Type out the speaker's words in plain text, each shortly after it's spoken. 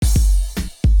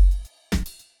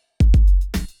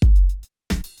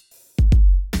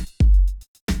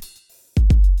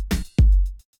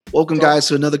Welcome, guys,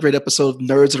 to another great episode of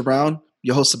Nerds Around.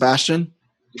 Your host, Sebastian.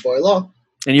 Your boy, Law.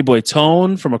 And your boy,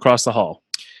 Tone, from across the hall.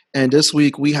 And this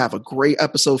week, we have a great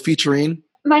episode featuring...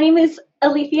 My name is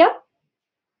Alethea.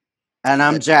 And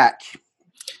I'm Jack.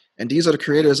 And these are the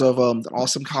creators of the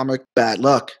awesome comic, Bad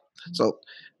Luck. So,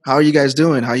 how are you guys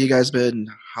doing? How you guys been?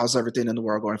 How's everything in the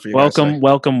world going for you guys?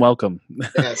 Welcome.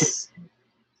 Yes.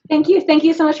 Thank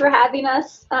you so much for having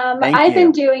us. I've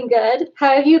been doing good.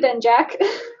 How have you been, Jack?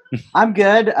 I'm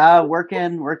good.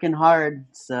 Working hard.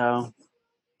 So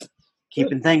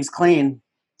keeping things clean.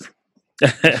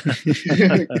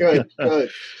 Good.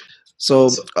 So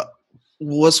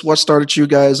what started you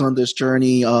guys on this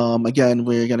journey? Again,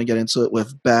 we're gonna get into it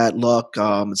with Bad Luck.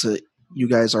 You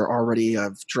guys are already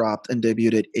have dropped and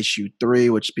debuted issue 3,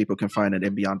 which people can find at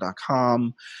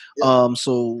mbeyond.com. Yeah.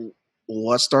 So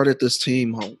what started this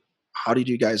team? How did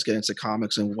you guys get into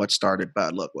comics, and what started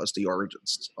Bad Luck? What's the origin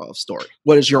story?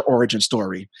 What is your origin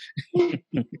story?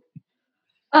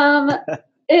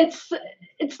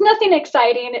 It's nothing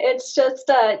exciting. It's just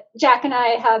Jack and I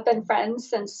have been friends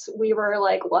since we were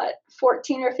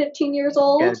 14 or 15 years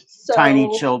old. Yeah, so tiny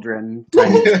children.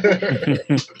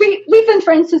 we've been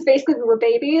friends since basically we were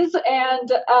babies,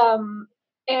 and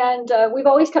we've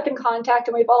always kept in contact,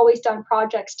 and we've always done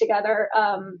projects together.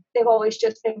 They've always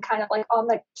just been kind of on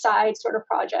the side sort of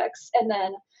projects. And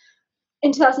then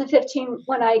in 2015,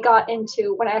 when I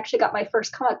actually got my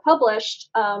first comic published,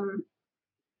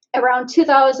 around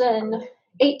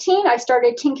 2018, I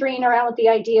started tinkering around with the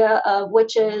idea of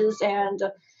witches and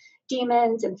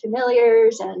demons and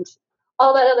familiars and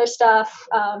all that other stuff.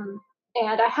 And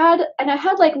I had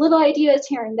little ideas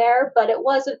here and there, but it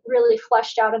wasn't really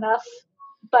fleshed out enough.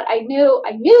 But I knew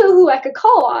who I could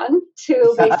call on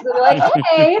to basically be like,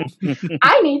 hey,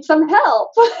 I need some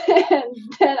help. And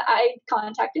then I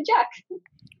contacted Jack.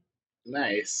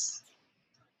 Nice.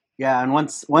 Yeah, and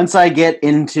once I get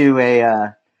into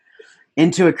a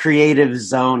creative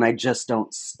zone, I just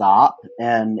don't stop.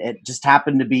 And it just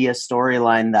happened to be a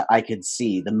storyline that I could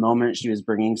see. The moment she was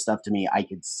bringing stuff to me, I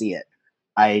could see it.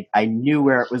 I knew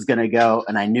where it was going to go,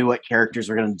 and I knew what characters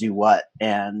were going to do what.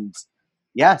 And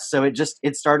yeah, so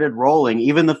it started rolling.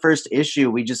 Even the first issue,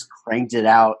 we just cranked it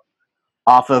out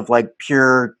off of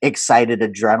pure excited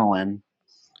adrenaline.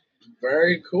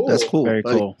 Very cool. That's cool.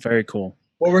 Very cool.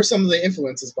 What were some of the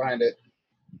influences behind it?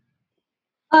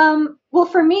 Well,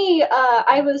 for me,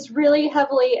 I was really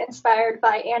heavily inspired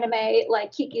by anime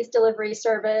like Kiki's Delivery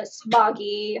Service,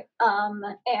 Boggy,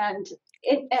 and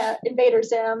Invader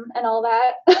Zim and all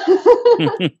that.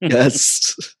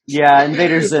 Yes. Yeah,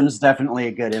 Invader Zim's definitely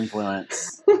a good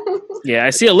influence. Yeah, I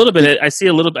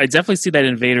definitely see that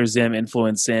Invader Zim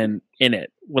influence in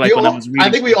it. When I was reading. I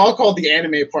think we all called the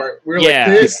anime part. We were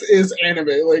this is anime.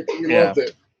 We loved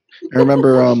it. I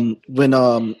remember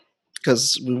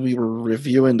because when we were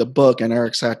reviewing the book and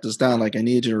Eric sat this down, I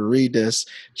need you to read this,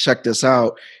 check this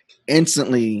out.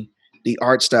 Instantly, the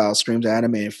art style screamed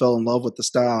anime and fell in love with the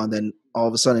style. And then all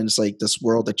of a sudden, it's this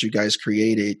world that you guys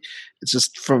created. It's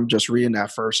just from just reading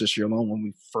that first issue alone, when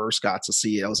we first got to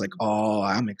see it, I was like, oh,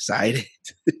 I'm excited.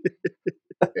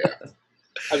 Yeah.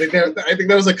 I think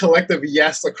there was a collective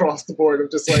yes across the board of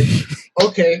just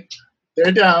okay,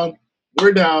 they're down,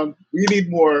 we're down, we need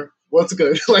more. What's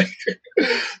good?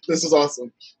 This is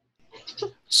awesome.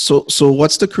 So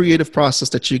what's the creative process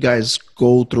that you guys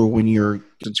go through when you're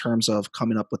in terms of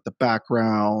coming up with the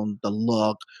background, the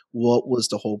look? What was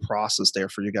the whole process there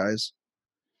for you guys?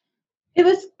 It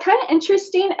was kind of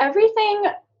interesting. Everything,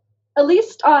 at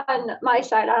least on my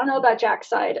side, I don't know about Jack's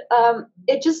side,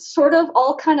 it just sort of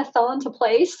all kind of fell into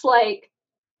place.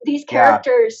 These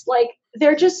characters,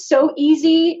 they're just so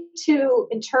easy to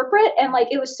interpret, and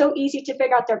it was so easy to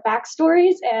figure out their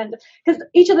backstories, and because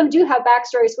each of them do have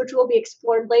backstories, which will be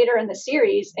explored later in the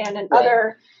series and in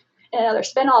other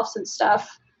spinoffs and stuff.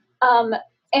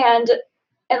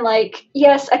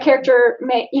 Yes, a character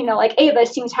may, Ava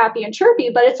seems happy and chirpy,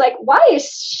 but it's why is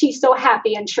she so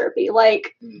happy and chirpy?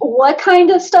 What kind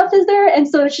of stuff is there? And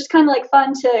so it's just kind of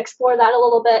fun to explore that a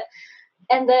little bit.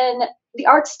 And then the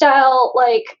art style,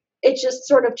 it just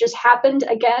sort of just happened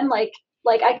again. I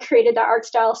created that art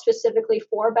style specifically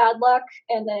for Bad Luck,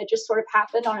 and then it just sort of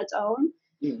happened on its own.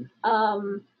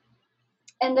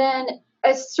 And then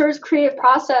as sort of creative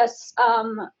process,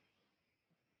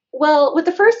 well, with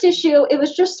the first issue, it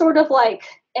was just sort of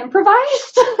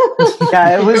improvised.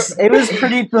 Yeah, it was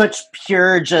pretty much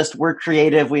pure. Just we're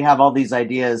creative. We have all these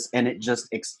ideas, and it just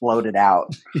exploded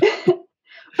out.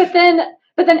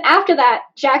 But then after that,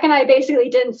 Jack and I basically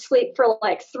didn't sleep for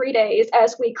 3 days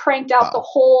as we cranked out the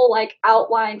whole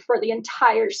outline for the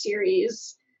entire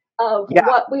series of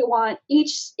what we want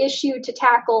each issue to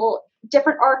tackle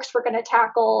different arcs we're going to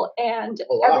tackle and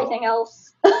Oh, wow. everything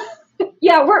else.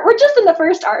 Yeah, we're just in the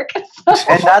first arc.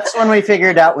 And that's when we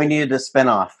figured out we needed a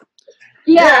spinoff.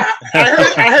 Yeah.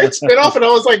 I heard spinoff, and I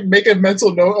was like, make a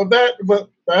mental note of that. But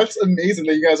that's amazing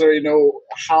that you guys already know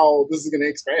how this is going to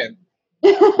expand.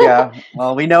 Yeah.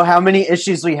 Well, we know how many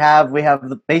issues we have. We have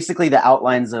basically the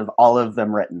outlines of all of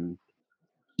them written.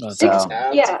 That's So- awesome.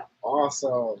 That's Yeah.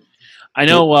 awesome. I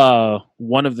know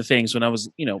one of the things when I was,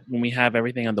 when we have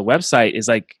everything on the website is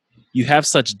like you have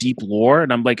such deep lore,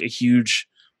 and I'm like a huge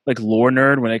like lore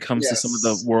nerd when it comes to some of the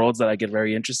Yes. worlds that I get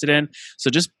very interested in. So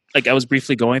just like I was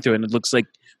briefly going through it, and it looks like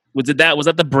was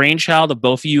that the brainchild of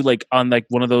both of you, like on like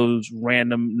one of those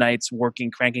random nights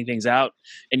cranking things out,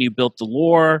 and you built the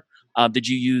lore? Did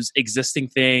you use existing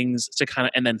things to kind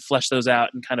of and then flesh those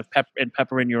out and kind of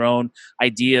pepper in your own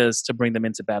ideas to bring them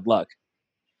into Bad Luck?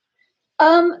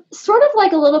 Sort of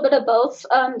like a little bit of both.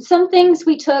 Some things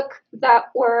we took that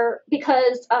were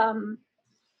because I'm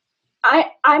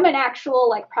an actual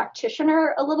like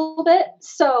practitioner a little bit,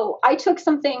 so I took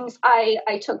some things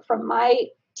I took from my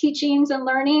teachings and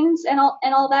learnings and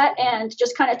all that, and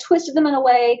just kind of twisted them in a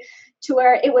way to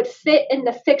where it would fit in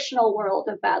the fictional world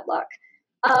of Bad Luck.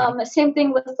 Same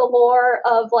thing with the lore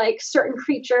of like certain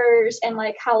creatures and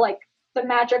like how like the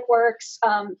magic works,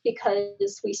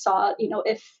 because we saw,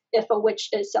 if a witch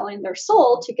is selling their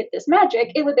soul to get this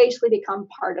magic, it would basically become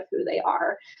part of who they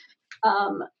are.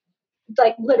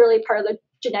 Like literally part of the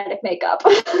genetic makeup.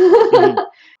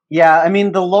 Yeah, I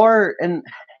mean the lore, and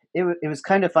it was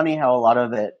kind of funny how a lot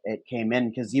of it came in,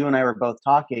 because you and I were both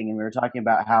talking, and we were talking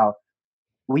about how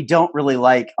we don't really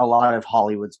like a lot of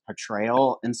Hollywood's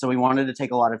portrayal, and so we wanted to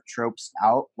take a lot of tropes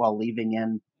out while leaving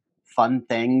in fun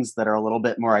things that are a little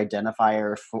bit more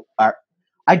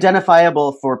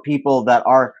identifiable for people that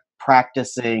are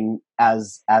practicing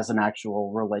as an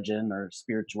actual religion or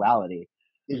spirituality.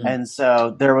 Mhm. And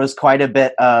so there was quite a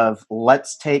bit of,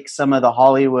 let's take some of the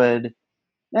Hollywood,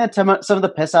 some of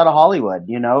the piss out of Hollywood,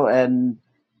 and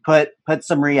put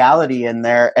some reality in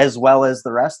there as well as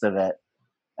the rest of it.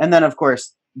 And then, of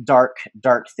course, dark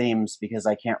themes, because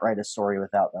I can't write a story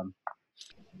without them.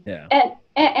 Yeah.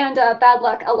 And Bad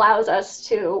Luck allows us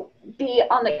to be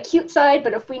on the cute side,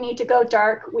 but if we need to go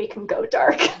dark, we can go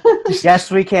dark. Yes,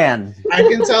 we can. I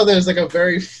can tell there's like a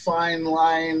very fine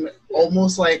line,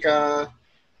 almost like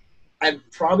I'd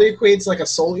probably equate to like a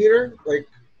Soul Eater, like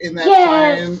in that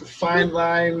Yes. fine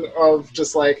line of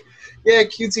just like, yeah,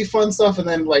 cutesy fun stuff, and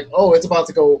then like, oh, it's about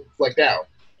to go like down.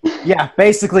 Yeah,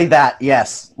 basically that.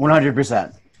 Yes,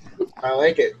 100%. I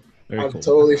like it. Very I'm cool.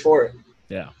 totally for it.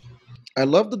 Yeah. I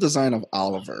love the design of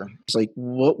Oliver. It's like,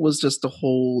 what was just the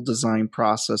whole design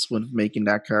process when making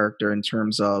that character in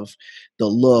terms of the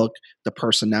look, the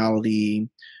personality,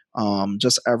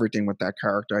 just everything with that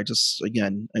character? I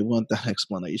want that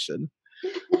explanation.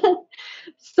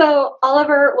 So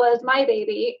Oliver was my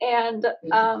baby, and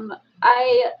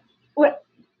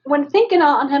when thinking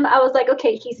on him, I was like,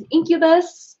 okay, he's an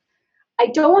incubus. I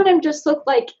don't want him to just look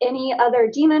like any other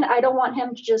demon. I don't want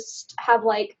him to just have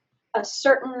like a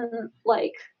certain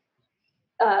like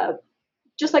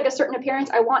just like a certain appearance.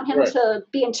 I want him Right. to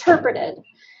be interpreted.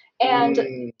 And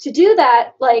Mm. to do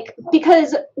that, like,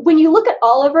 because when you look at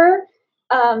Oliver,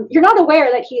 you're not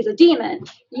aware that he's a demon.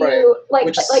 You Right. like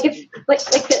Which is-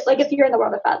 if you're in the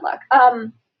world of Bad Luck.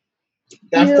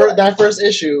 That first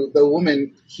issue, the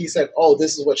woman, he said, "Oh,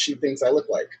 this is what she thinks I look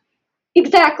like."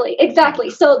 Exactly.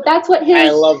 So that's what I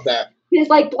his love that.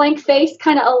 like blank face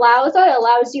kind of allows. It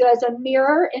allows you as a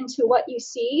mirror into what you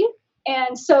see,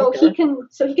 and so Okay. he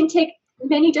can take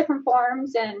many different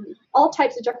forms and all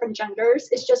types of different genders.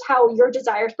 It's just how your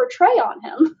desires portray on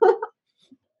him.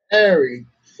 Very,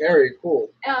 very cool.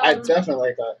 I Um, definitely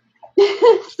like that.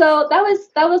 So that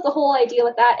was the whole idea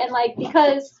with that, and like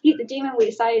because he's a demon, we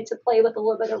decided to play with a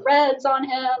little bit of reds on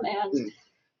him and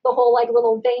the whole like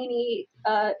little veiny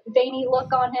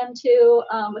look on him too,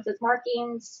 with his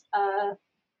markings,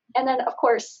 and then of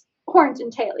course horns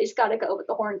and tail. He's got to go with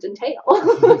the horns and tail.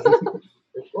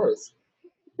 Of course.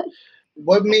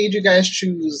 What made you guys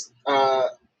choose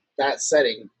that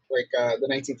setting, like the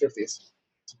 1950s?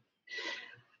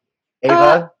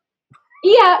 Ava?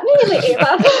 Yeah, mainly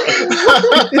Ava.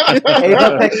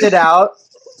 Ava picked it out.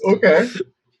 Okay.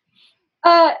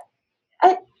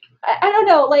 I don't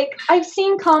know, like, I've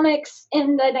seen comics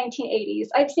in the 1980s.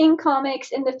 I've seen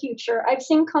comics in the future. I've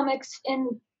seen comics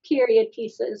in period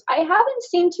pieces. I haven't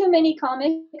seen too many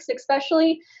comics,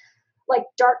 especially, like,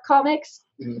 dark comics,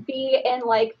 be in,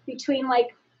 like, between, like,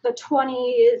 the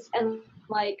 20s and,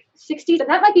 like, 60s. And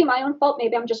that might be my own fault.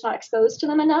 Maybe I'm just not exposed to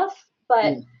them enough.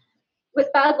 But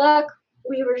with Bad Luck,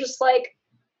 we were just like,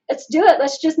 let's do it.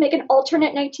 Let's just make an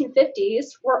alternate 1950s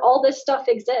where all this stuff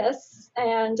exists,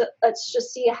 and let's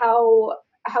just see how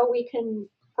we can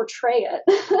portray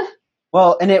it.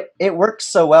 Well, and it works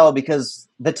so well because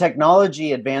the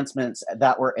technology advancements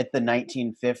that were at the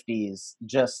 1950s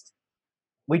just,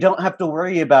 we don't have to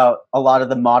worry about a lot of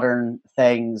the modern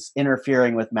things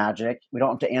interfering with magic. We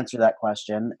don't have to answer that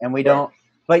question, and we don't.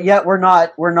 But yet we're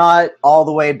not all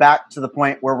the way back to the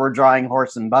point where we're drawing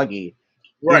horse and buggy.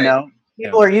 Right. You know,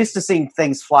 people are used to seeing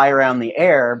things fly around the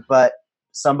air, but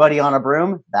somebody on a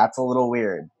broom, that's a little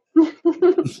weird. I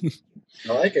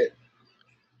like it.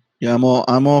 Yeah,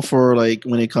 I'm all for, like,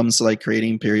 when it comes to like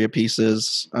creating period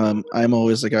pieces. I'm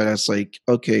always the guy that's like,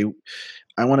 okay,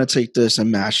 I want to take this and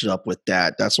mash it up with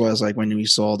that. That's why I was like, when we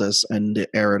saw this and the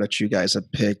era that you guys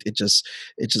have picked, it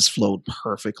just flowed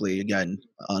perfectly again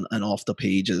on and off the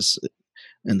pages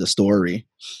in the story.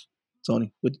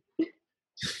 Tony,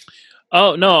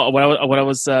 Oh no! What I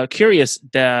was curious,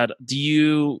 Dad, do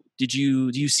you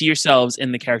see yourselves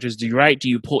in the characters? Do you write? Do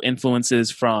you pull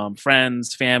influences from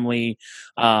friends, family,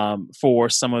 for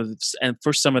some of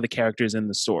the characters in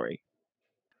the story?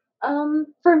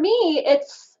 For me,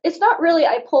 it's not really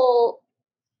I pull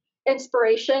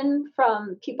inspiration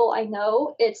from people I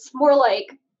know. It's more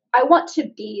like I want to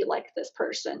be like this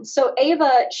person. So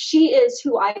Ava, she is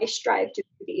who I strive to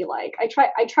be like. I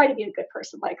try to be a good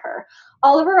person like her.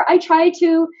 Oliver, I try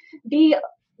to be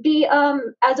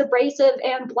as abrasive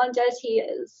and blunt as he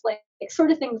is. Like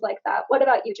sort of things like that. What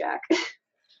about you, Jack?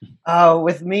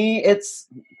 With me, it's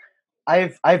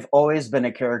I've always been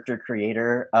a character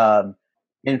creator.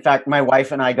 In fact, my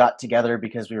wife and I got together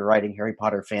because we were writing Harry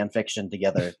Potter fan fiction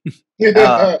together.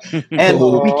 And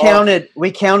we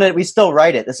counted, we still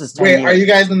write it. This is 10 years. Are you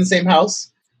guys in the same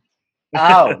house?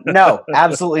 Oh, no,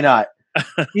 absolutely not.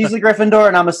 He's a Gryffindor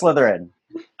and I'm a Slytherin.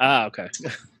 Ah, okay.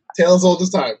 Tales old as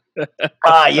time.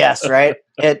 Yes, right.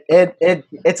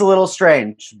 It's a little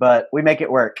strange, but we make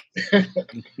it work.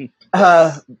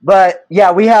 But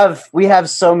yeah, we have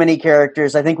so many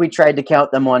characters. I think we tried to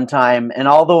count them one time, and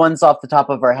all the ones off the top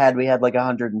of our head, we had like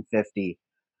 150.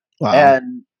 wow.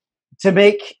 And to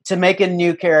make a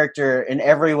new character and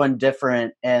everyone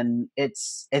different, and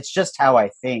it's just how I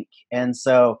think. And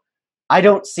so I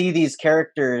don't see these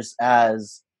characters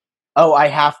as, oh, I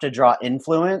have to draw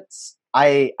influence.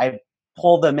 I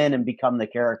pull them in and become the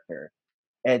character.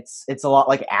 It's a lot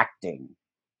like acting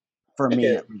for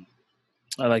me.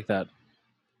 I like that.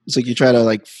 It's like you try to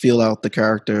like feel out the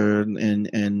character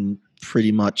and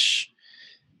pretty much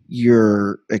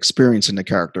you're experiencing the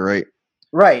character, right?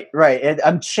 Right.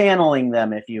 I'm channeling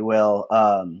them, if you will,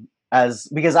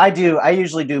 because I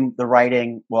usually do the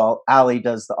writing. Well, Ali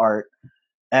does the art,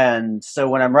 and so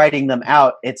when I'm writing them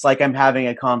out, it's like I'm having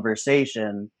a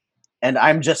conversation, and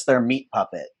I'm just their meat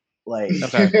puppet. Like,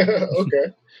 okay.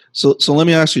 So let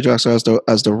me ask you, Josh, as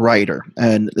the writer,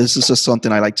 and this is just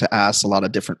something I like to ask a lot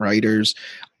of different writers.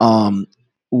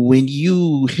 When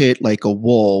you hit like a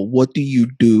wall, what do you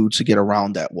do to get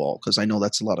around that wall? Because I know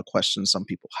that's a lot of questions some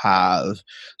people have.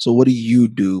 So what do you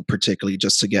do particularly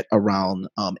just to get around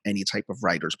any type of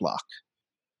writer's block?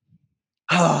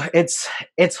 Oh, it's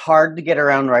hard to get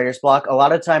around writer's block. A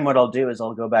lot of time what I'll do is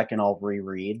I'll go back and I'll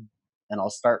reread and I'll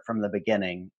start from the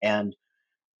beginning. And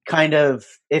kind of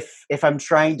if I'm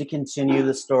trying to continue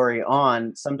the story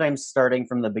on, sometimes starting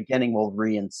from the beginning will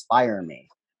re-inspire me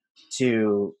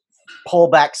to pull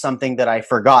back something that I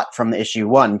forgot from the issue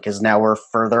 1, because now we're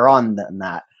further on than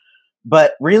that.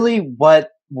 But really what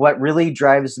really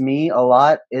drives me a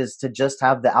lot is to just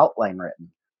have the outline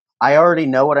written. I already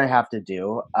know what I have to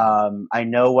do. I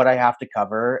know what I have to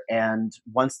cover, and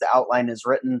once the outline is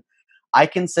written, I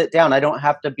can sit down. I don't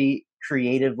have to be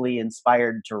creatively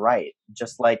inspired to write.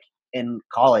 Just like in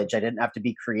college, I didn't have to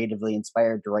be creatively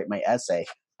inspired to write my essay.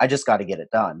 I just got to get it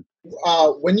done.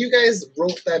 When you guys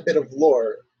wrote that bit of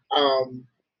lore,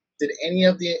 did any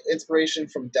of the inspiration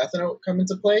from Death Note come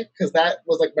into play? Because that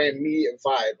was like my immediate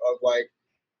vibe of like,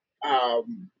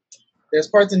 there's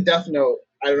parts in Death Note,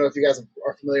 I don't know if you guys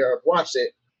are familiar or have watched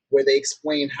it, where they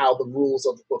explain how the rules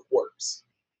of the book works.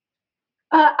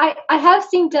 I have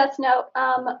seen Death Note.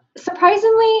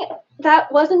 Surprisingly,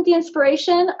 that wasn't the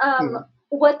inspiration.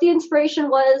 What the inspiration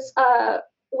was I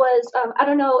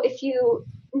don't know if you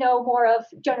know more of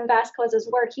Jonan Vasquez's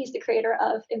work. He's the creator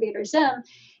of Invader Zim.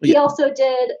 He also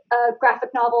did a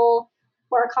graphic novel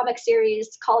or a comic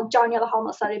series called Johnny the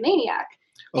Homicidal Maniac.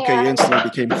 Okay, you instantly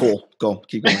became cool. Go,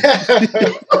 keep going. and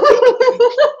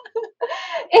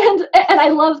I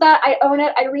love that. I own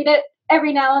it. I read it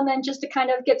every now and then just to kind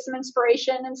of get some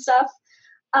inspiration and stuff.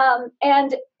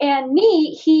 And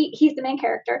me, he's the main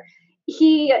character.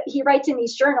 he writes in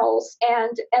these journals,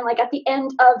 and like at the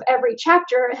end of every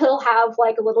chapter he'll have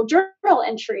like a little journal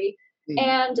entry.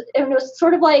 And it was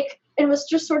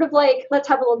just sort of like, let's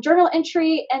have a little journal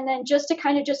entry, and then just to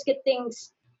kind of just get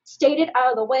things stated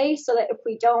out of the way, so that if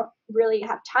we don't really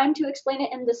have time to explain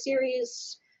it in the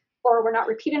series, or we're not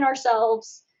repeating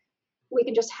ourselves, we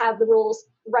can just have the rules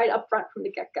right up front from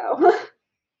the get-go. I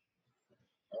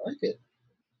like it.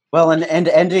 Well, and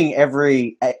ending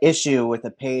every issue with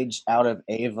a page out of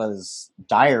Ava's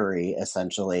diary,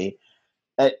 essentially.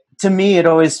 To me, it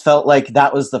always felt like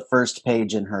that was the first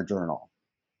page in her journal,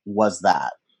 was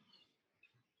that.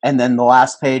 And then the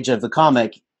last page of the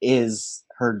comic is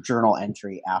her journal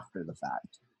entry after the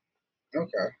fact.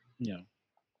 Okay. Yeah.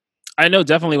 I know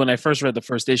definitely when I first read the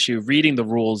first issue, reading the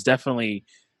rules definitely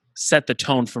set the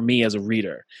tone for me as a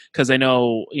reader. Because I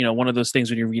know, one of those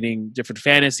things when you're reading different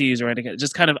fantasies or anything,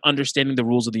 just kind of understanding the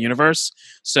rules of the universe.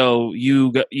 So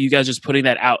you guys just putting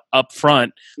that out up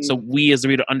front, so we as the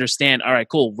reader understand, all right,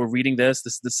 cool, we're reading this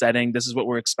is the setting, this is what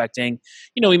we're expecting.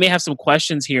 We may have some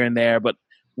questions here and there, but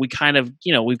we kind of,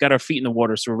 we've got our feet in the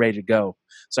water, so we're ready to go.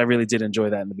 So I really did enjoy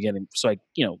that in the beginning. So I,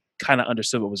 kind of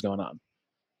understood what was going on.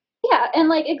 Yeah, and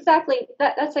like exactly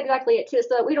that's exactly it too.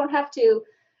 So that we don't have to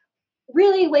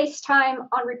really waste time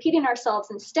on repeating ourselves.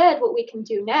 Instead, what we can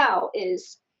do now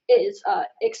is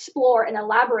explore and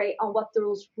elaborate on what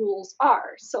those rules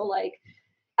are. So like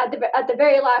at the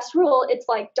very last rule, it's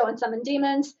like don't summon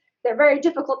demons. They're very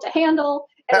difficult to handle.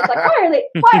 And it's like,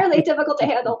 why are they difficult to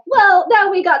handle? Well, now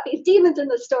we got these demons in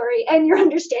the story, and you're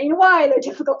understanding why they're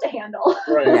difficult to handle.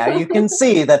 Right. Now you can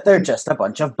see that they're just a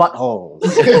bunch of buttholes.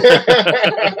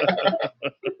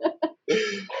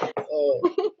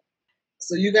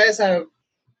 So you guys have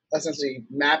essentially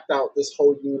mapped out this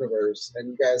whole universe, and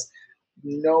you guys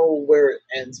know where it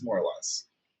ends more or less.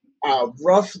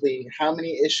 Roughly, how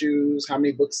many issues, how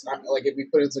many books, like if we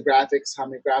put into graphics, how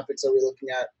many graphics are we looking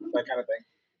at, that kind of thing?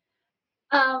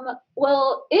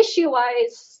 Well,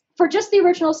 issue-wise, for just the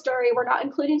original story, we're not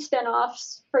including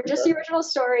spin-offs. For just the original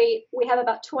story, we have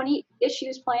about 20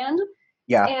 issues planned.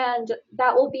 Yeah. And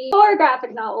that will be 4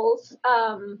 graphic novels.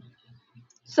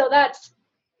 So that's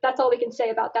all we can say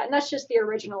about that. And that's just the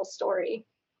original story.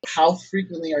 How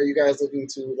frequently are you guys looking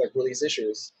to like release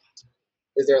issues?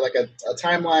 Is there like a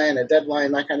timeline, a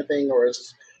deadline, that kind of thing, or is it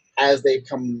just as they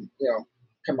come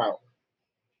out?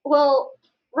 Well,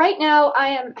 right now I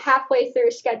am halfway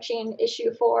through sketching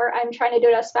issue 4. I'm trying to do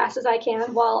it as fast as I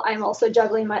can while I'm also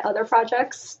juggling my other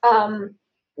projects.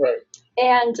 Right.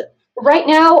 And right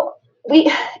now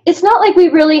it's not like we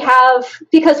really have,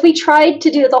 because we tried to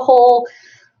do the whole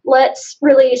let's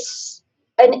release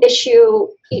an issue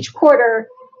each quarter,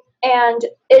 and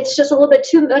it's just a little bit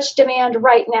too much demand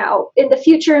right now. In the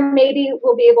future, maybe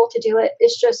we'll be able to do it.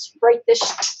 It's just right this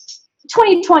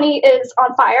 2020 is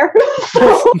on fire.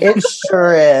 It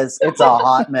sure is. It's a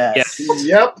hot mess.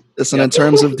 Yep. Listen, in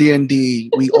terms of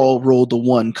D&D, we all rolled the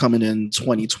 1 coming in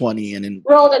 2020, and in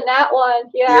rolled a nat 1.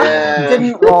 Yeah. We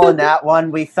didn't roll a nat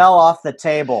 1. We fell off the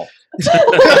table.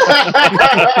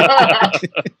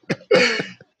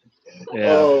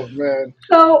 Yeah. Oh man.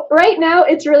 So right now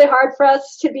it's really hard for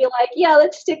us to be like, yeah,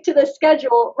 let's stick to the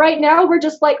schedule. Right now we're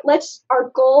just like,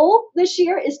 our goal this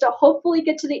year is to hopefully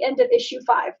get to the end of issue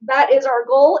 5. That is our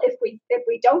goal. If we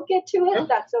don't get to it,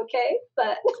 that's okay.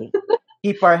 But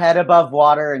keep our head above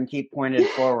water and keep pointed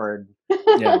forward.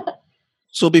 Yeah.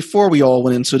 So before we all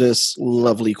went into this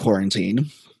lovely quarantine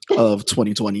of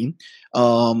 2020,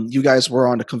 you guys were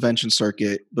on the convention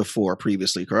circuit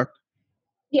previously, correct?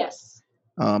 Yes.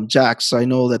 Jax, I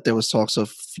know that there was talks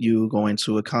of you going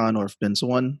to a con or have been to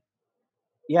one.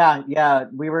 Yeah.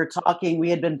 We were talking. We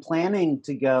had been planning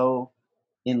to go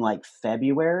in like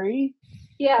February.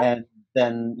 Yeah. And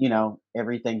then,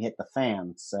 everything hit the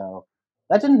fan. So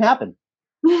that didn't happen.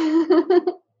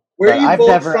 Where are you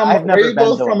both from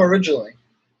one. originally?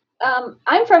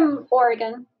 I'm from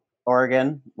Oregon.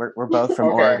 Oregon. We're both from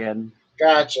Oregon.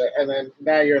 Gotcha. And then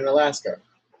now you're in Alaska.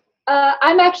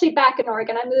 I'm actually back in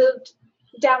Oregon. I moved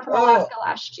down from Alaska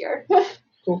last year.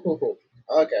 Cool.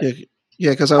 Okay.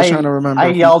 Yeah, because I was trying to remember. I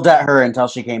yelled at her until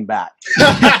she came back.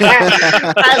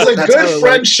 As a good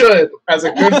friend should.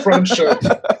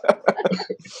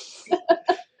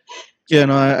 Yeah,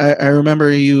 no, I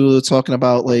remember you talking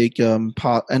about like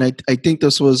pot, and I think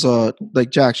this was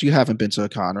like Jax, you haven't been to a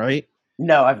con, right?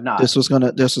 No, I've not. This was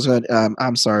gonna.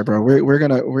 I'm sorry, bro. We're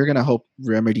gonna hope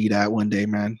remedy that one day,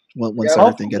 man. Once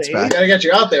everything gets back, gotta get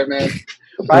you out there, man.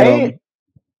 Right?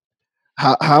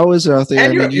 How is it out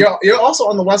there? And you're also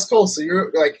on the West Coast, so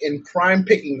you're like in prime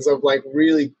pickings of like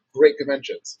really great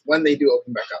conventions when they do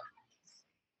open back up.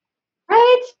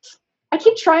 Right? I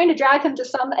keep trying to drag him to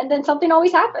some, and then something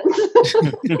always happens.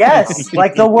 Yes,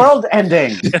 like the world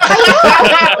ending.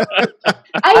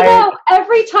 I know,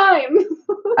 every time.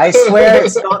 I swear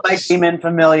it's not my demon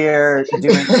familiar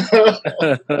doing.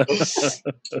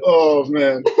 Oh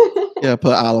man. Yeah,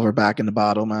 put Oliver back in the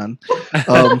bottle, man.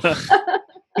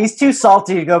 He's too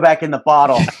salty to go back in the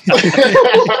bottle.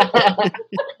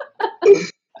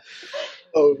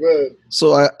 Oh man.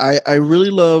 So I really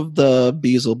love the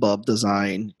Beelzebub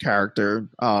design character,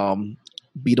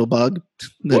 Beetlebug.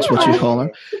 That's what you call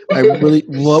her.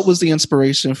 What was the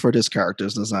inspiration for this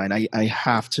character's design? I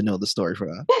have to know the story for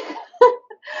that.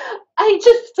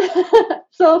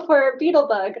 So for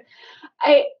Beetlebug,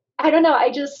 I don't know.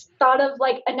 I just thought of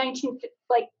like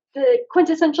the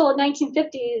quintessential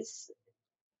 1950s,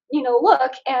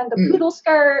 look, and the poodle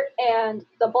skirt and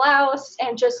the blouse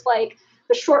and just like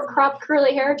the short cropped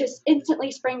curly hair just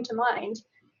instantly sprang to mind.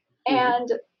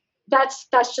 And that's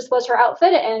just was her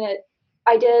outfit, and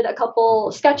I did a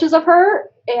couple sketches of her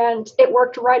and it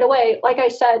worked right away. Like I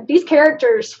said, these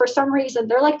characters, for some reason,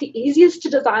 they're like the easiest to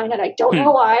design, and I don't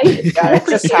know why. Yeah, it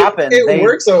just happened. It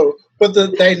works though. But the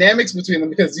dynamics between them,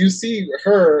 because you see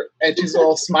her and she's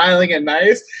all smiling and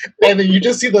nice, and then you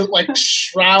just see the like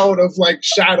shroud of like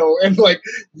shadow, and like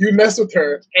you mess with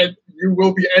her and you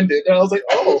will be ended. And I was like,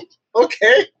 oh,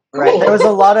 okay. Cool. Right. There was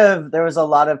a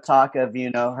lot of talk of,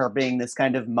 her being this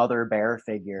kind of mother bear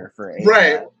figure for Ava,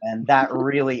 right. And that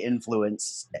really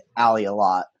influenced Allie a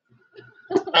lot.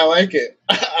 I like it.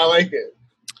 I like it.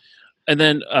 And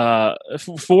then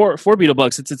for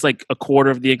Beetlebug, since it's like a quarter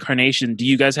of the incarnation, do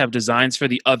you guys have designs for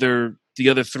the other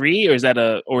three, or is that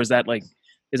a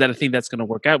thing that's going to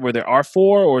work out where there are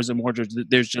four, or is it more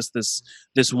there's just this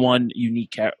one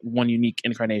unique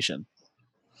incarnation?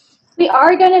 We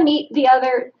are going to meet the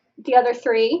other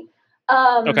three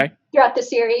throughout the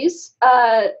series.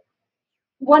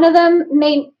 One of them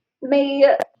may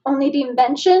only be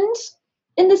mentioned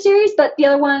in the series, but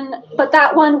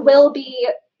that one will be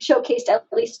showcased at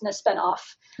least in a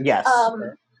spinoff. Yes.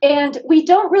 And we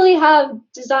don't really have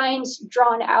designs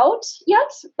drawn out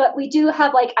yet, but we do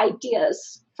have like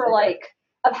ideas for like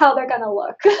of how they're gonna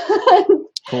look.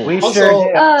 Cool. We also,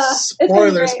 sure do.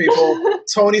 Spoilers, people.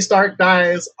 Tony Stark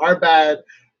dies. Our bad.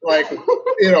 Like,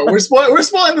 we're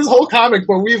spoiling this whole comic,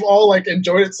 but we've all like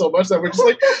enjoyed it so much that we're just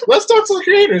like, let's talk to the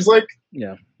creators. Like,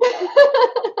 yeah.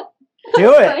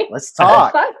 Do it. Let's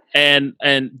talk. And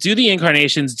do the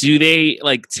incarnations, do they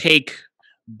like take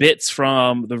bits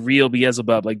from the real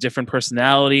Beelzebub, like different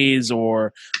personalities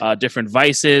or different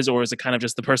vices, or is it kind of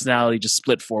just the personality just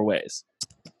split four ways?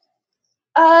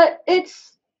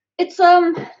 It's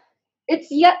a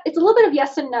little bit of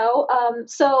yes and no.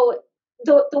 So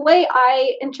the way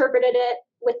I interpreted it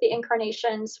with the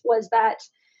incarnations was that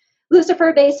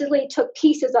Lucifer basically took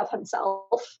pieces of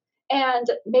himself and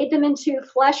made them into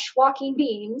flesh-walking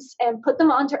beings and put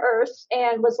them onto Earth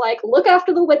and was like, look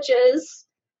after the witches.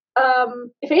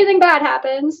 If anything bad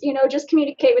happens, just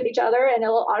communicate with each other and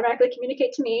it'll automatically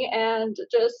communicate to me, and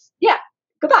just, yeah,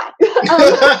 goodbye.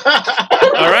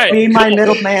 All right. Be my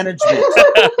middle management.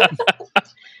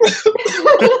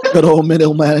 Good old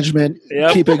middle management.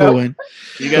 Yep. Keep it going.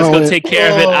 You guys go take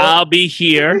care of it. I'll be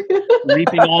here,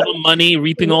 reaping all the money,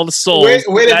 reaping all the souls.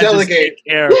 Way to delegate.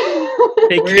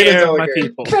 Take care of my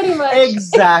people. Pretty much.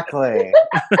 Exactly.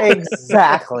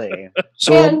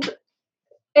 So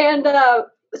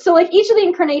So like each of the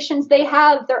incarnations, they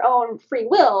have their own free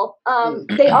will.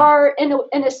 They are in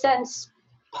a sense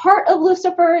part of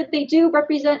Lucifer. They do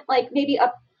represent like maybe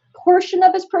a portion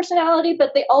of his personality,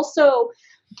 but they also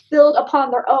build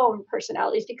upon their own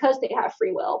personalities because they have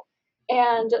free will.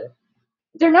 And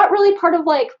they're not really part of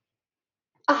like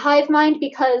a hive mind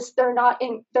because they're not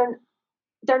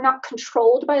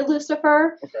controlled by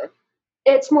Lucifer. Okay.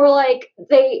 It's more like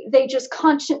they just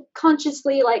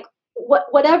consciously like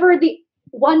whatever the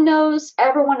one knows,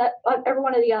 every one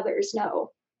of the others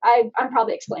know. I'm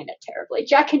probably explaining it terribly.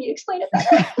 Jack, can you explain it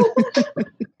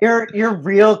better? You're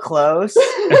real close.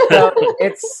 So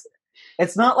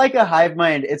it's not like a hive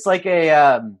mind. It's like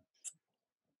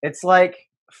it's like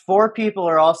four people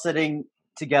are all sitting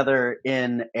together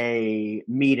in a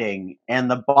meeting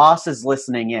and the boss is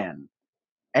listening in.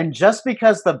 And just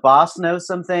because the boss knows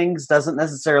some things doesn't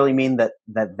necessarily mean that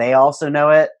they also know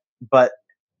it, but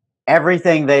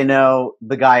everything they know,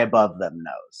 the guy above them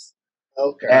knows.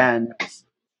 Okay. And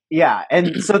yeah,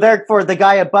 and so therefore the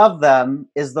guy above them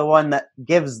is the one that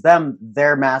gives them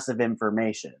their massive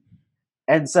information.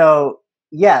 And so,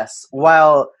 yes,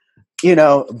 while,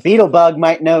 Beetlebug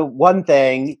might know one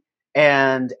thing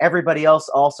and everybody else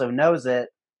also knows it,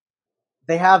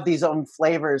 they have these own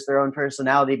flavors, their own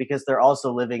personality, because they're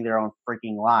also living their own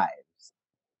freaking lives.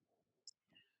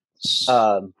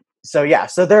 So yeah,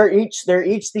 so they're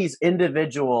each these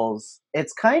individuals.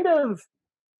 It's kind of,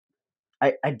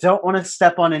 I don't want to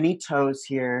step on any toes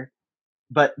here,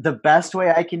 but the best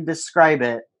way I can describe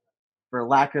it, for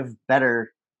lack of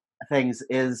better things,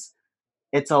 is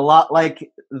it's a lot like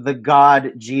the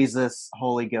God, Jesus,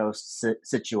 Holy Ghost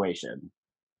situation.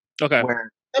 Okay.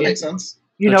 Where That makes sense.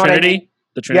 you The know Trinity? what I mean?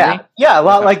 The Trinity? Yeah, a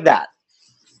lot Okay. like that.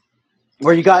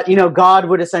 Where you got, God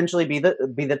would essentially be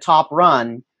the top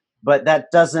run, but that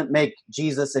doesn't make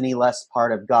Jesus any less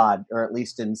part of God, or at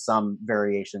least in some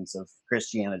variations of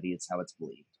Christianity, it's how it's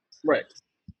believed. Right.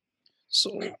 So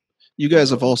you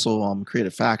guys have also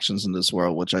created factions in this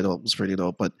world, which I thought was pretty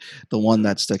dope. But the one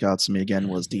that stuck out to me again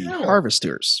was the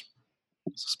Harvesters.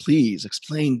 So please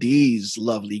explain these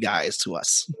lovely guys to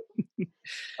us.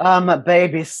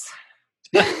 Babies.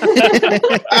 My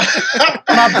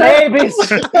babies.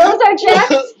 Those are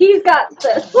Jax. He's got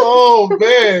this. Oh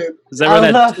man, Is that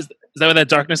where that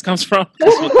darkness comes from?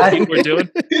 That's what I think we're doing.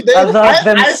 I love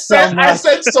them so much. I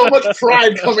sense so much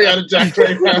pride coming out of Jack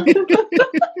right now.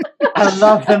 I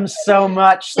love them so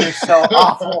much. They're so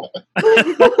awful.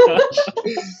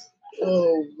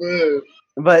 Oh man.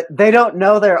 But they don't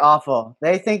know they're awful.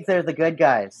 They think they're the good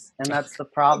guys, and that's the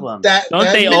problem.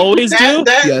 Don't they always do?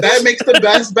 That makes the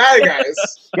best bad guys.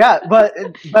 Yeah, but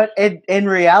in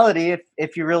reality,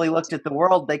 if you really looked at the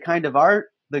world, they kind of are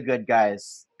the good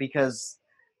guys, because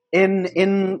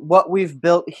in what we've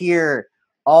built here,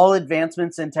 all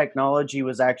advancements in technology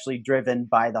was actually driven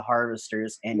by the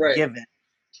Harvesters and given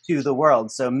to the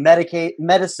world. So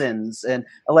medicines and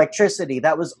electricity,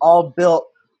 that was all built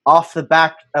off the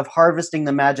back of harvesting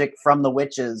the magic from the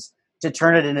witches to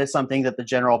turn it into something that the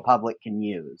general public can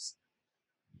use.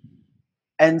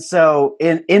 And so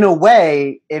in a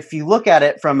way, if you look at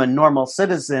it from a normal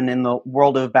citizen in the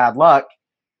world of bad luck,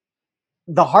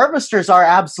 the Harvesters are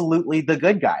absolutely the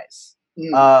good guys.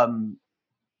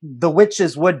 The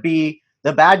witches would be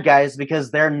the bad guys because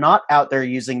they're not out there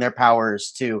using their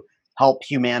powers to help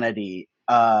humanity.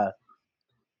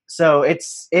 So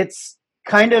it's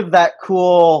kind of that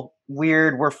cool,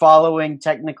 weird, we're following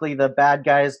technically the bad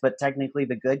guys, but technically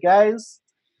the good guys.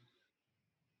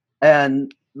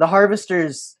 And the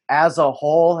Harvesters as a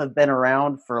whole have been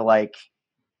around for like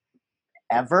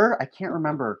ever. I can't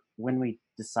remember when we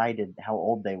decided how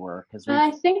old they were.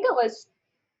 I think it was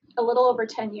a little over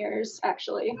 10 years,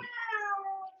 actually.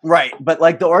 Right, but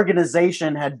like the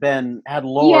organization had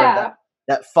lore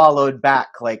that followed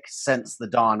back like since the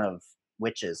dawn of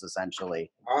witches,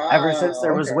 essentially. Ever since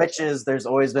there was witches, there's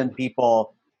always been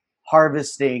people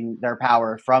harvesting their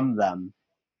power from them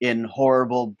in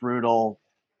horrible, brutal,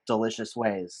 delicious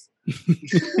ways. The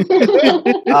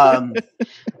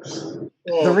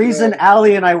reason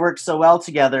Allie and I work so well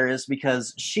together is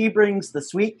because she brings the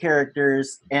sweet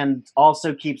characters and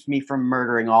also keeps me from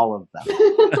murdering all of them.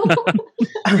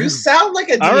 You sound like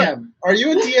a DM. Are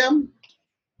you a DM?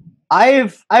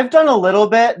 I've done a little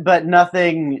bit, but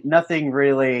nothing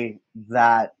really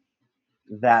that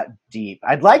deep.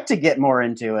 I'd like to get more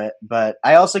into it, but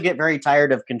I also get very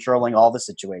tired of controlling all the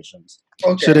situations.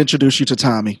 Okay. Should introduce you to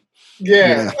Tommy.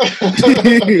 Yeah.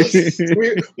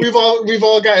 we've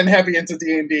all gotten heavy into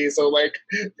D&D, so like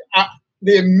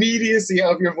the immediacy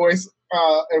of your voice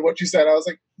and what you said, I was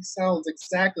like, he sounds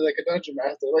exactly like a dungeon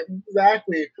master, like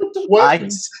exactly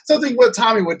something what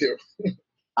Tommy would do.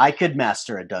 I could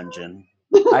master a dungeon.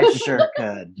 I sure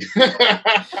could.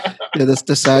 Yeah, that's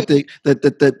the sad thing.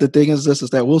 The thing is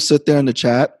that we'll sit there in the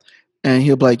chat and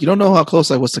he'll be like, you don't know how close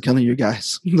I was to killing you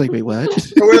guys. I'm like, wait, what?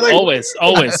 We're like,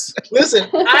 always. Listen,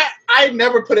 I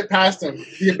never put it past him,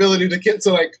 the ability to get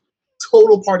to like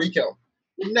total party kill.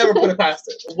 Never put it past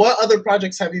it. What other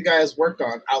projects have you guys worked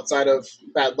on outside of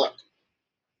Bad Luck?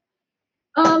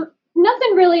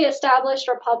 Nothing really established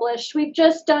or published. We've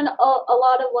just done a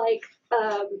lot of like,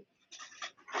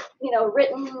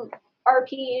 written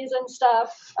RPs and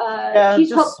stuff.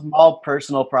 Just small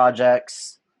personal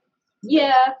projects.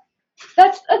 Yeah,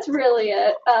 that's really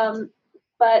it.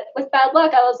 But with Bad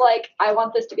Luck, I was like, I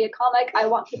want this to be a comic. I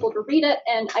want people to read it,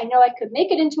 and I know I could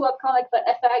make it into a comic, but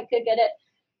if I could get it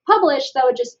published, that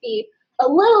would just be a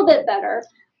little bit better.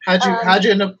 How'd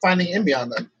you end up finding Imbion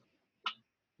then?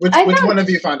 Which one of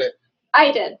you found it?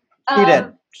 I did. She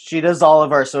did. She does all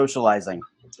of our socializing.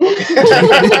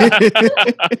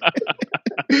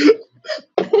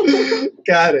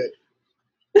 Got it.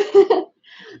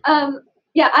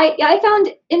 I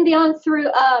found Imbion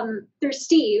through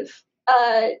Steve,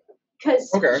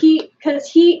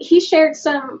 because he shared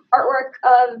some artwork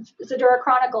of Zadura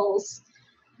Chronicles,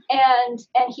 and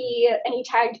he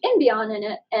tagged Inbion in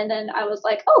it, and then I was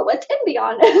like, oh, what's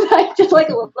Inbion? And I did like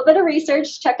a little bit of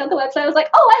research, checked out the website. I was like,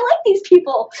 oh, I like these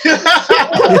people.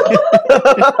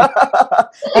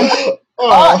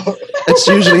 Oh. That's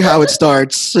usually how it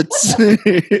starts. It's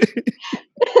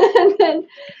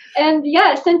and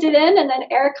yeah, I sent it in, and then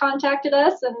Eric contacted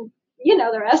us, and you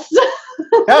know the rest.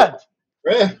 Yeah.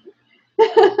 Yeah.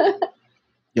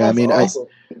 yeah. I That's mean, awesome.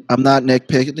 I'm not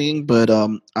nitpicking, but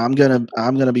I'm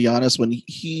gonna be honest. When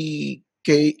he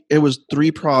gave, it was 3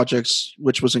 projects,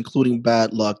 which was including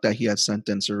Bad Luck that he had sent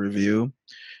in to review,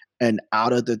 and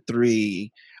out of the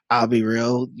 3, I'll be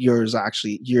real, your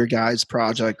guys'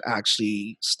 project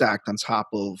actually stacked on top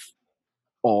of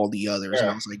all the others, and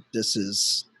I Yeah. was like, this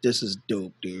is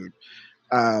dope, dude.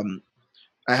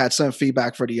 I had some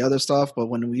feedback for the other stuff, but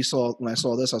when I saw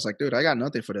this, I was like, dude, I got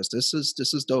nothing for this. This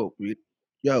is dope.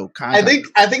 Yo, I think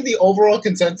the overall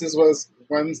consensus was,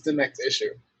 when's the next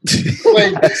issue?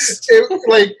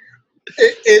 Like,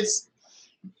 it's.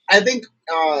 I think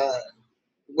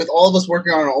with all of us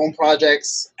working on our own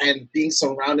projects and being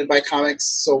surrounded by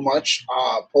comics so much,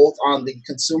 both on the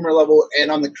consumer level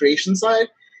and on the creation side,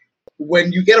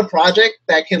 when you get a project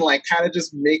that can like kind of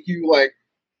just make you like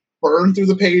burn through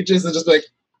the pages and just be like,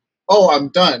 oh, I'm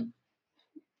done.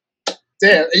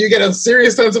 Damn, and you get a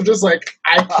serious sense of just like,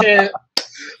 I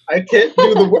can't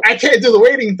do the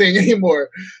waiting thing anymore.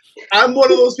 I'm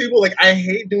one of those people, like, I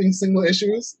hate doing single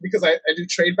issues because I do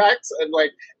trade backs, and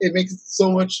like it makes it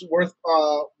so much more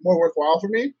worthwhile for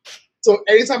me. So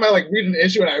anytime I like read an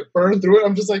issue and I burn through it,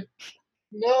 I'm just like,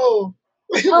 no.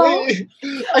 Oh. Wait.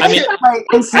 I mean,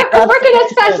 I'm working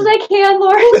as fast as I can,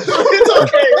 Lauren.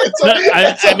 It's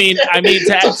okay. I mean,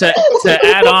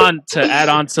 to add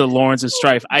on to Lawrence's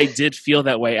strife, I did feel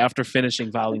that way after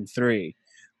finishing Volume 3.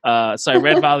 So I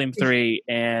read Volume 3,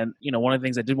 and you know, one of the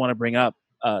things I did want to bring up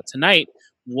tonight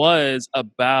was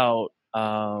about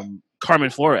Carmen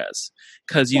Flores,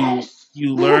 because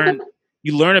you learn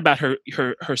about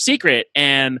her secret,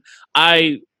 and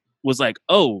I was like,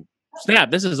 oh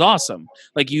snap, this is awesome.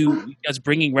 Like you guys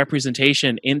bringing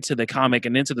representation into the comic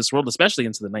and into this world, especially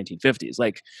into the 1950s,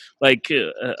 like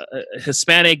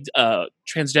Hispanic,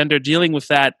 transgender, dealing with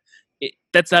that.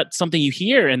 That's not something you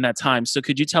hear in that time. So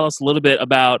could you tell us a little bit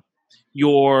about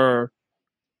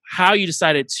how you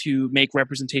decided to make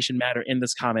representation matter in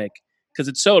this comic? Because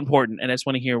it's so important, and I just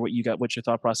want to hear what your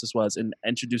thought process was in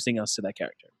introducing us to that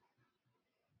character.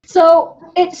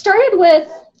 So it started with,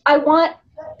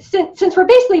 since we're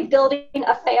basically building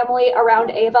a family around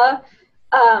Ava,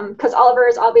 because Oliver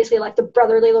is obviously like the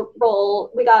brotherly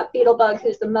role. We got Beetlebug,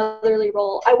 who's the motherly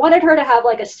role. I wanted her to have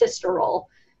like a sister role.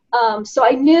 So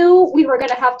I knew we were going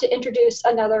to have to introduce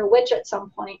another witch at some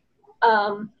point.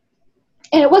 And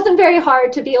it wasn't very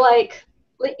hard to be like,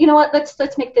 you know what, let's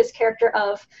make this character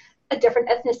of a different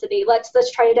ethnicity. Let's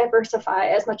try to diversify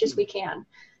as much as we can.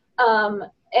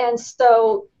 And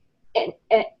so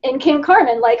in came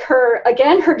Carmen, like her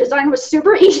design was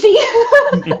super easy.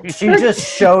 She just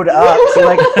showed up. She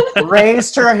like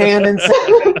raised her hand and said,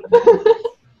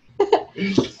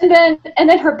 and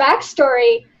then her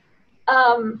backstory,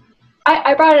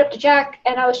 I brought it up to Jack,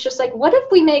 and I was just like, what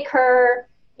if we make her,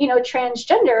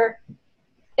 transgender?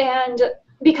 And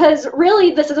because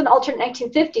really this is an alternate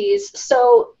 1950s,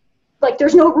 so like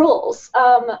there's no rules.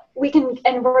 We can,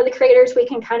 and we're the creators, we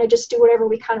can kind of just do whatever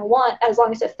we kind of want as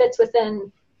long as it fits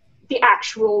within the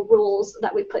actual rules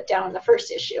that we put down in the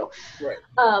first issue. Right.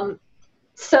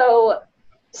 So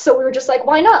we were just like,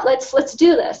 why not? Let's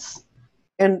do this.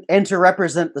 And to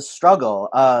represent the struggle.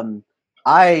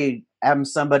 I am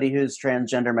somebody who's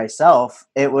transgender myself.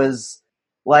 It was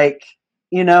like,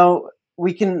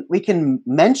 we can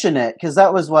mention it because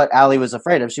that was what Allie was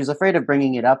afraid of. She was afraid of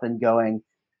bringing it up and going,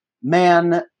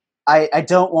 man, I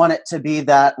don't want it to be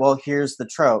that, well, here's the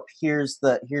trope, here's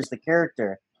the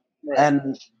character. Right.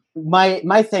 And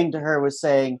my thing to her was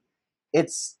saying,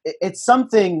 it's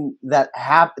something that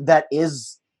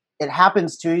it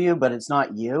happens to you, but it's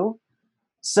not you.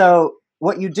 So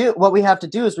what we have to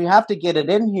do is we have to get it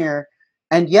in here.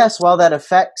 And yes, while that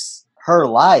affects her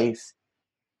life,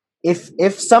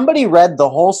 if somebody read the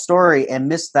whole story and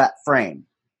missed that frame,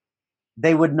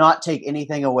 they would not take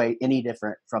anything away any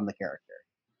different from the character.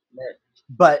 Right.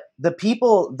 But the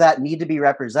people that need to be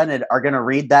represented are going to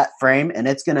read that frame, and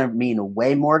it's going to mean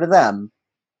way more to them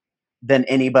than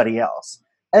anybody else.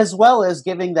 As well as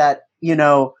giving that,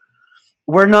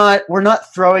 we're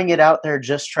not throwing it out there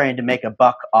just trying to make a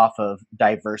buck off of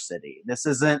diversity. This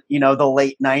isn't, the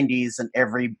late 90s and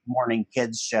every morning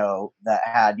kids show that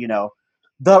had,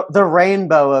 the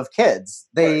rainbow of kids.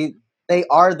 They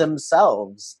are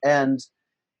themselves. And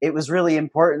it was really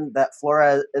important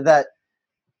that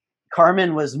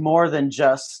Carmen was more than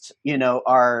just,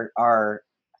 our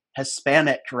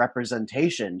Hispanic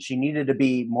representation. She needed to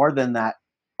be more than that,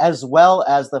 as well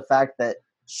as the fact that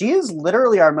she is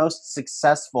literally our most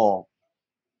successful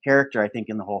character, I think,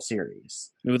 in the whole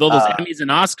series. With all those Emmys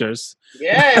and Oscars.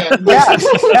 Yeah.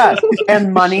 Yeah,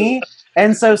 and money.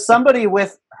 And so somebody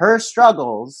with her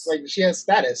struggles, Like, she has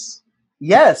status.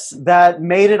 yes, that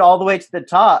made it all the way to the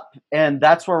top, and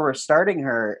that's where we're starting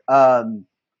her.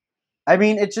 I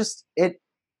mean,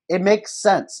 it makes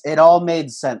sense. It all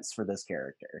made sense for this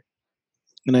character.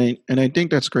 And I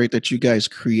think that's great that you guys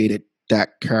created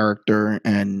that character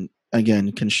and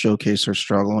again can showcase her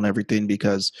struggle and everything,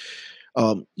 because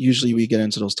usually we get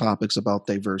into those topics about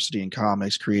diversity in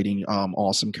comics, creating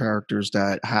awesome characters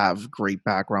that have great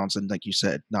backgrounds and, like you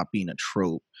said, not being a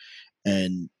trope.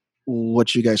 And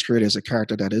what you guys create is a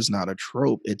character that is not a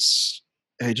trope. It's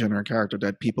a general character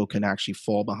that people can actually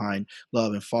fall behind,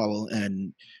 love, and follow.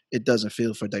 And it doesn't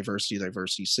feel for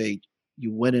diversity's sake.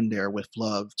 You went in there with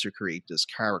love to create this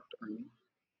character.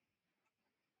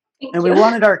 Thank And you. we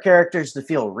wanted our characters to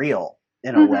feel real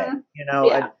in a way,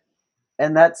 Yeah.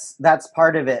 and that's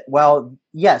part of it. Well,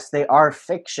 yes, they are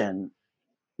fiction.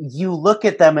 You look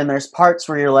at them and there's parts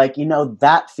where you're like,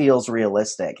 that feels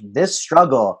realistic. This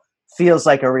struggle feels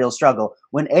like a real struggle.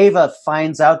 When Ava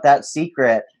finds out that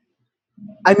secret,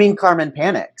 I mean, Carmen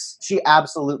panics. She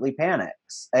absolutely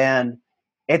panics. And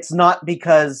it's not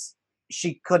because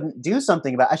she couldn't do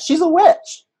something about it. She's a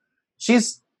witch.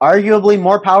 She's arguably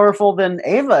more powerful than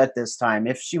Ava at this time.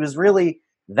 If she was really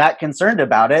that concerned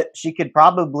about it, she could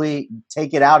probably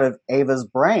take it out of Ava's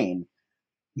brain.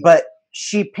 But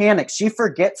she panics. She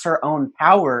forgets her own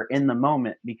power in the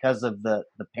moment because of the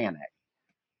panic,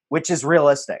 which is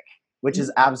realistic, which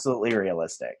is absolutely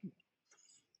realistic.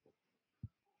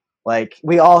 Like,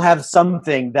 we all have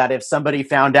something that if somebody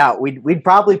found out, we'd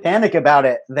probably panic about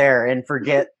it there and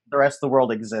forget the rest of the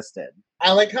world existed.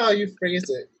 I like how you phrased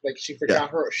it. Like, she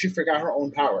forgot her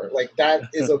own power. Like, that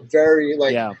is a very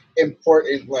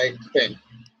important thing.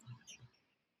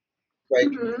 Like,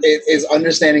 it is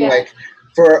understanding like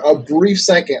for a brief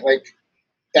second, like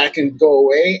that can go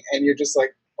away, and you're just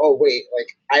like, oh wait, like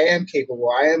I am capable,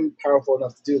 I am powerful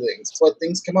enough to do things. But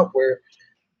things come up where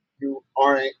you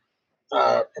aren't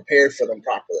prepared for them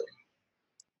properly.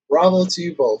 Bravo to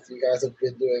you both. You guys have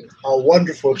been doing a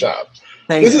wonderful job.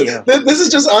 Thank you. This is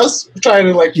just us trying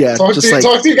to talk to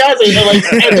you guys and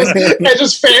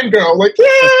just fangirl. Like,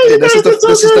 yeah, this is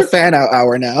the fan out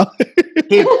hour now.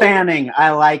 Keep fanning.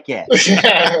 I like it.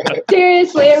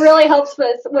 Seriously, it really helps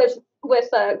with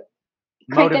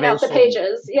cranking out the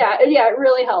pages. Yeah, it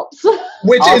really helps.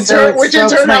 Which in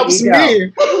turn helps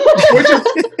me. Which is,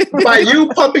 by you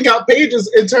pumping out pages,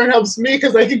 in turn helps me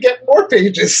because I can get more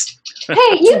pages.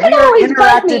 Hey, you can always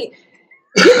bug me.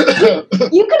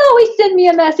 You can always send me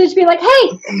a message, be like, "Hey,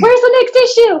 where's the next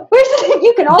issue?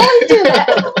 You can always do that."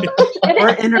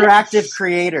 We're interactive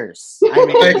creators.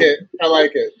 I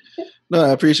like it. No, I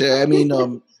appreciate it. I mean,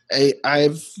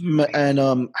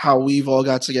 how we've all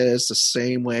got together is the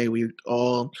same way. We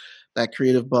all that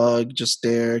creative bug, just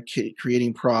there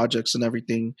creating projects and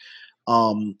everything.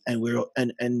 And we're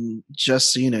and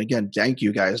just again, thank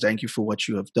you guys. Thank you for what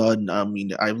you have done. I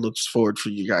mean, I look forward for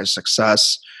you guys'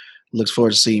 success. Look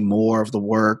forward to seeing more of the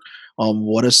work.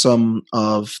 What are some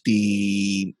of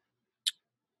the?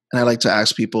 And I like to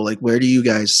ask people, like, where do you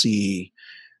guys see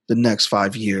the next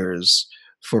 5 years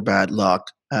for Bad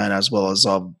Luck, and as well as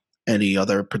any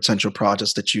other potential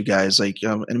projects that you guys like?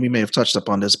 And we may have touched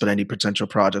upon this, but any potential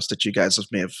projects that you guys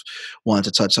may have wanted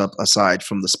to touch up aside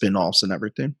from the spin-offs and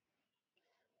everything.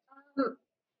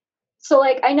 So,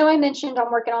 I know I mentioned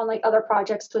I'm working on other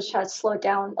projects, which has slowed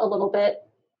down a little bit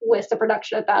with the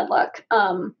production of Bad Luck.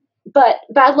 But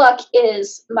Bad Luck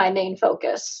is my main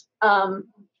focus. And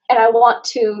I want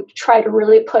to try to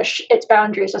really push its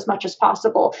boundaries as much as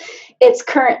possible. It's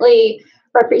currently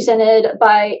represented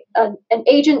by an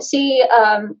agency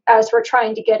as we're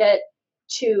trying to get it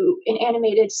to an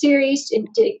animated series and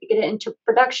to get it into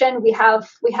production. We have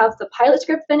the pilot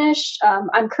script finished.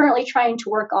 I'm currently trying to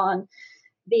work on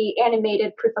the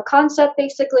animated proof of concept.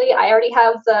 Basically, I already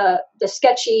have the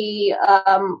sketchy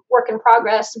work in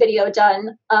progress video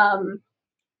done,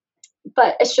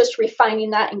 but it's just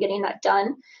refining that and getting that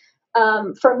done.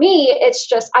 For me, it's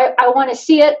just I want to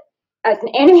see it as an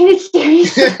animated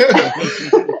series.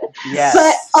 Yes,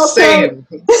 but also, same.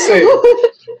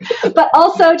 But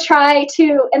also try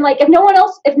to, and if no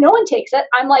one takes it,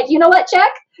 I'm like, you know what,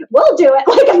 Jack, we'll do it.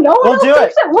 If no one else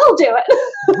takes it, we'll do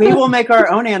it. We will make our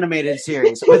own animated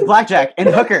series with blackjack and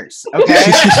hookers.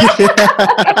 Okay.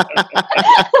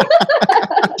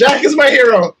 Jack is my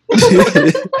hero.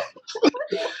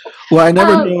 Well, I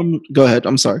never knew. Go ahead.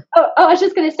 I'm sorry. I was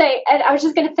just going to say, and I was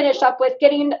just going to finish up with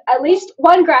getting at least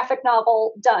one graphic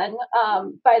novel done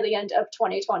by the end of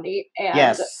 2020. And,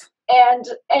 Yes. And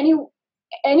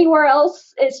anywhere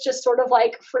else is just sort of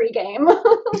like free game.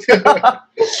 What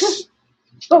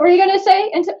were you going to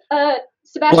say,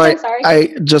 Sebastian? Well, Sorry.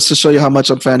 I just to show you how much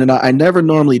I'm fanning out. I never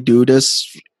normally do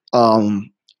this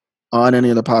on any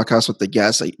of the podcasts with the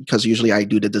guests because usually I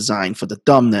do the design for the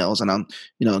thumbnails and I'm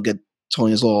get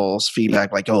Tony's all's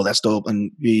feedback like, oh, that's dope,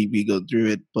 and we go through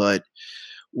it. But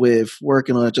with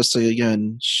working on it, just to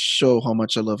again show how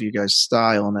much I love you guys'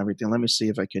 style and everything. Let me see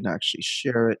if I can actually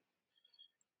share it.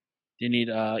 You need.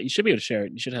 You should be able to share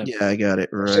it. You should have. Yeah, I got it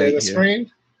right Share the here.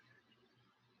 screen.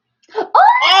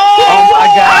 Oh my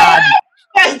god!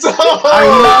 That's I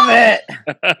love it.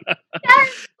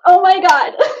 Oh my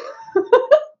god.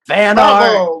 Fan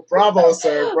art. Bravo,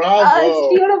 sir. Bravo. It's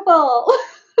beautiful.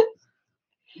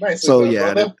 Nicely So done,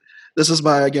 yeah, brother. this is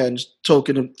my again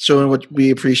token of showing what we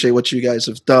appreciate what you guys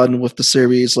have done with the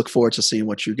series. Look forward to seeing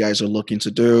what you guys are looking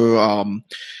to do.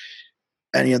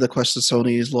 Any other questions,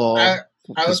 Tony's Law? I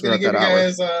was going to give you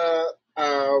guys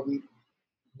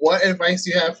what advice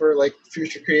do you have for like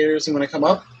future creators who want to come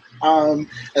up, and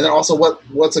then also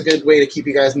what's a good way to keep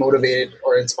you guys motivated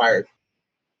or inspired?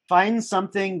 Find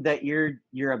something that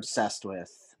you're obsessed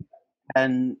with,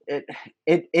 and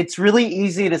it's really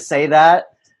easy to say that,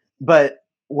 but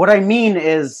what I mean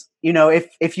is,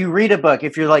 if you read a book,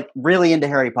 if you're like really into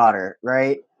Harry Potter,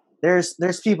 right? There's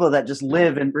people that just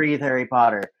live and breathe Harry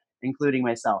Potter, including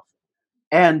myself.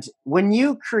 And when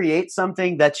you create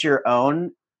something that's your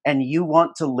own and you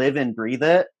want to live and breathe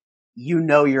it,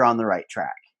 you're on the right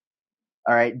track.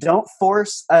 All right. Don't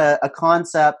force a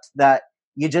concept that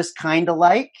you just kind of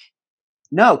like.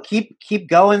 No, keep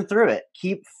going through it.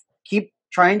 Keep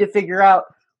trying to figure out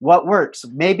what works.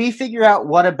 Maybe figure out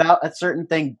what about a certain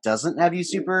thing doesn't have you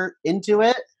super into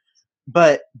it.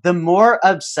 But the more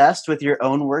obsessed with your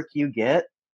own work you get,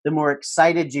 the more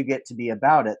excited you get to be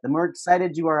about it. The more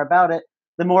excited you are about it,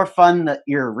 the more fun that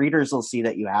your readers will see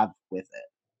that you have with it.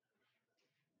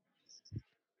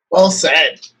 Well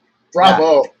said.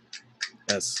 Bravo.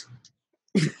 Yes.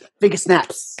 Biggest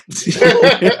snaps.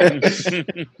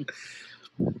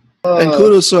 And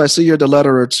kudos to I see you're the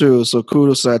letterer too, so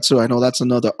kudos to that too. I know that's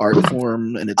another art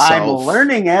form in itself. I'm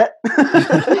learning it.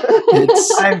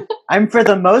 I'm for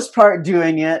the most part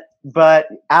doing it, but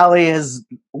Ali has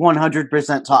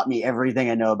 100% taught me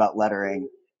everything I know about lettering,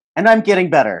 and I'm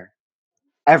getting better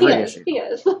every issue. He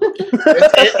is.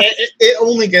 It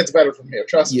only gets better from here.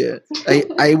 Trust me. Yeah,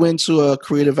 I went to a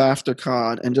creative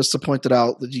AfterCon, and just to point it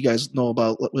out that you guys know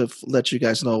about, let you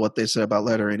guys know what they said about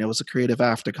lettering. It was a creative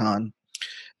AfterCon,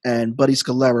 and Buddy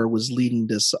Scalera was leading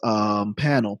this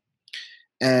panel,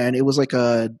 and it was like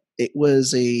a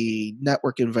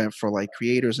network event for like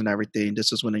creators and everything.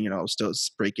 This is when still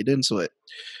breaking into it,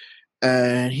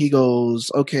 and he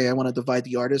goes, "Okay, I want to divide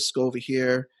the artists go over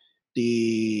here,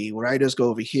 the writers go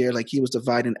over here." Like he was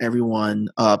dividing everyone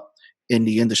up in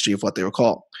the industry of what they were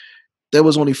called. There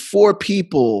was only 4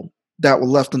 people that were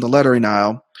left in the lettering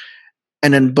aisle,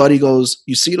 and then Buddy goes,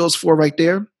 "You see those 4 right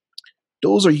there?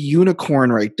 Those are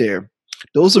unicorn right there.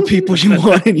 Those are people you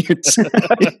want in your team."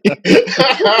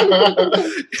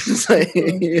 It's like,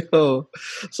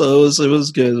 so it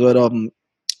was good. But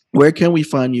where can we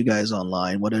find you guys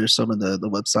online? What are some of the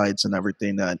websites and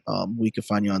everything that we can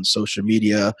find you on social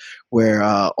media, where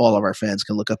all of our fans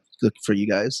can look for you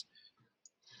guys?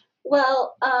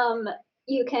 Well,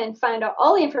 you can find out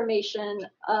all the information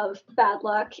of Bad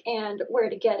Luck and where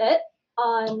to get it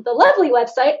on the lovely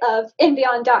website of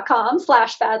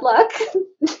inbeyond.com/badluck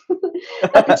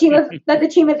that the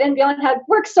team of Inbeyond had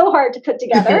worked so hard to put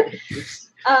together.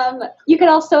 You can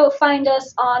also find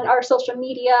us on our social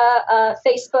media,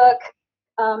 Facebook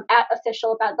at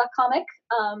official Bad Luck Comic,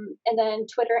 and then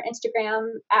Twitter,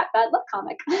 Instagram at Bad Luck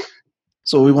Comic.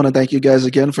 So we want to thank you guys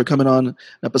again for coming on an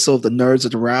episode of the Nerds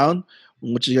of the Round. I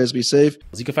want you guys to be safe.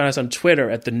 You can find us on Twitter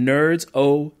at the Nerds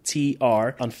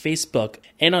OTR, on Facebook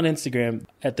and on Instagram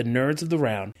at the Nerds of the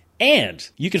Round. And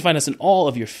you can find us in all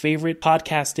of your favorite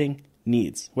podcasting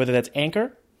needs, whether that's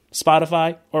Anchor,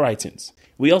 Spotify, or iTunes.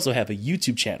 We also have a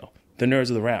YouTube channel, the Nerds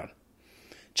of the Round.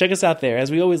 Check us out there. As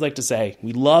we always like to say,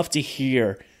 we love to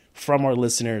hear from our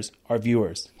listeners, our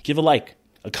viewers. Give a like,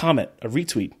 a comment, a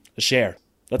retweet, a share.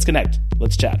 Let's connect.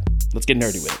 Let's chat. Let's get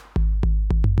nerdy with it.